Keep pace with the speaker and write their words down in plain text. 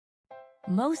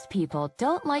Most people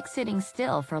don't like sitting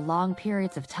still for long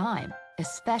periods of time,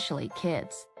 especially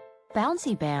kids.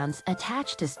 Bouncy bands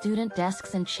attach to student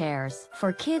desks and chairs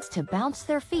for kids to bounce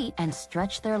their feet and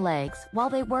stretch their legs while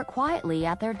they work quietly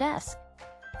at their desk.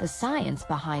 The science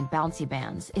behind bouncy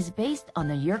bands is based on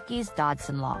the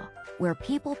Yerkes-Dodson law, where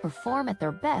people perform at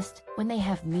their best when they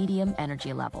have medium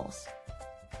energy levels.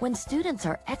 When students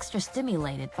are extra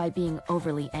stimulated by being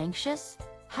overly anxious,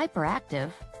 hyperactive,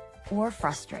 or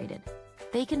frustrated,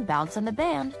 they can bounce on the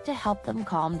band to help them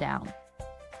calm down.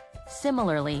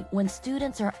 Similarly, when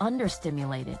students are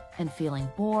understimulated and feeling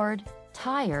bored,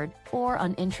 tired, or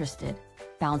uninterested,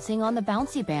 bouncing on the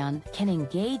bouncy band can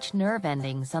engage nerve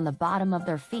endings on the bottom of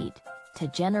their feet to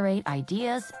generate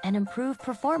ideas and improve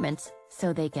performance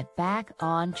so they get back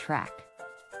on track.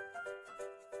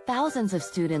 Thousands of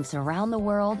students around the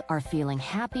world are feeling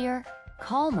happier,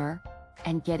 calmer,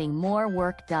 and getting more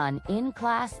work done in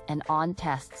class and on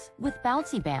tests with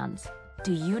bouncy bands.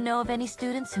 Do you know of any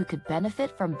students who could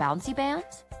benefit from bouncy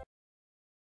bands?